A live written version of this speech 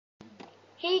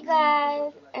Hey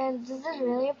guys, and this is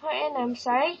really important. I'm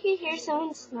sorry if you hear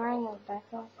someone snoring in the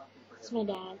background. It's my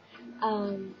dad.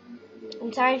 I'm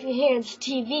sorry if you hear the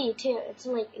TV too. It's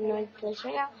like in noisy place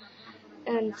right now.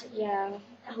 And yeah,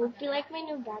 I hope you like my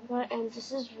new background. And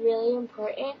this is really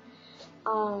important.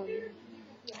 Um,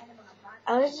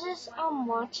 I was just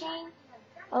watching.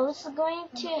 I was going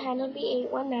to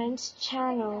hannahbee819's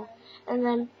channel, and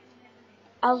then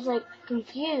I was like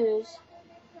confused.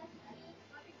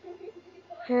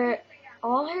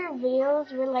 All her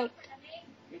videos were like,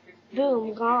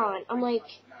 boom, gone. I'm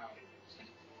like,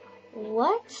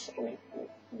 what?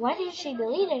 Why did she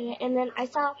delete it? And then I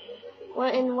saw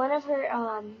in one of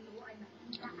her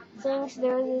things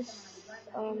there was this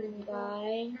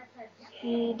guy.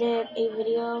 He did a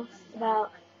video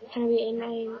about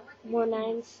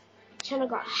hannahbee819's channel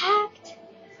got hacked.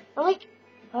 I'm like,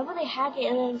 why would they hack it?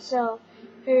 And then so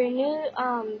her new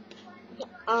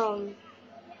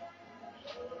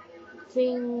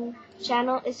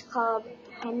channel is called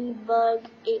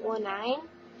hannahbee819.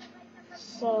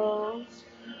 So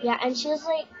yeah, and she was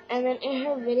like, and then in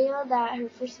her video, her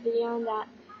first video on that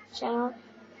channel,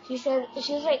 she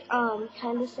was like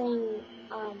kind of saying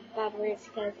bad words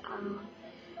because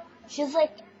she was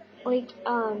like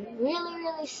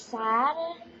really sad.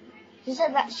 She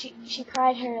said that she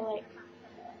cried her like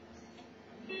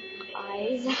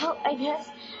eyes out. I guess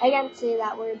I can't say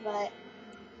that word, but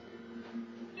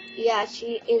yeah,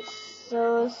 she is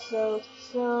so sad.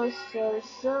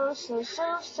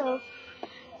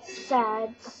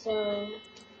 So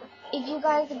if you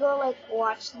guys go like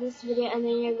watch this video and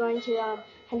then you're going to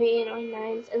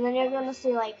hannahbee819's and then you're gonna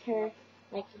see like her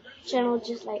like channel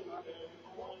just like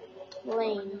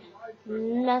plain,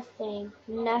 nothing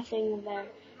there,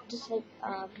 just like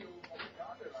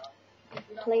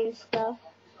plain stuff.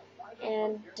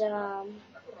 And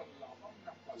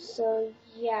so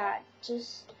yeah,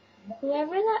 just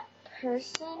whoever that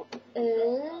person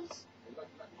is,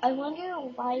 I wonder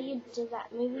why you did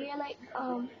that. Maybe you're like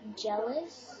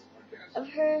jealous of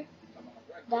her,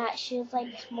 that she has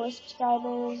like more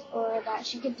subscribers, or that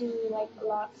she could do like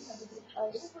lots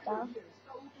of stuff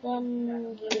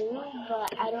than you.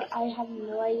 But I have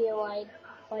no idea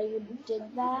why you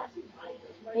did that.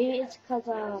 Maybe it's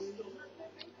because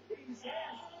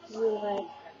you like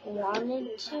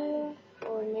wanted to,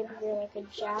 or maybe you're like a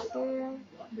jacker,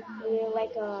 or you're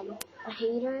like a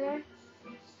hater,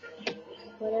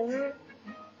 whatever.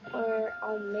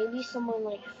 Or maybe someone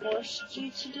like forced you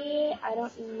to do it. I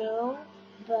don't know,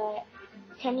 but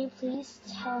can you please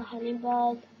tell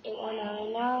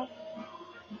hannahbee819 now?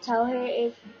 Tell her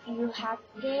if you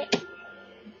hacked it.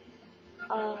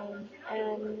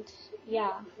 And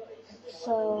yeah.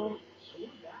 So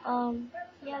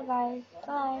yeah, guys.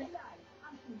 Bye.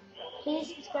 Please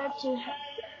subscribe to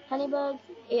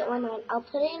hannahbee819. I'll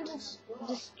put it in this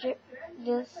description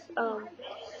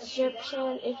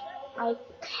if I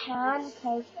can,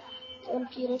 because the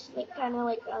computer's like kind of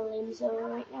like a lame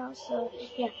zone right now. So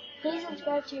yeah, please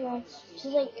subscribe to her.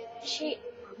 She's like she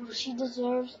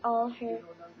deserves all her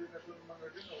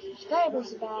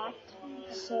subscribers back.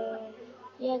 So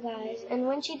yeah, guys. And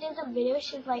when she did the video,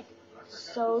 she's like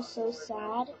so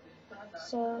sad.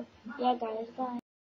 So yeah, guys. Bye.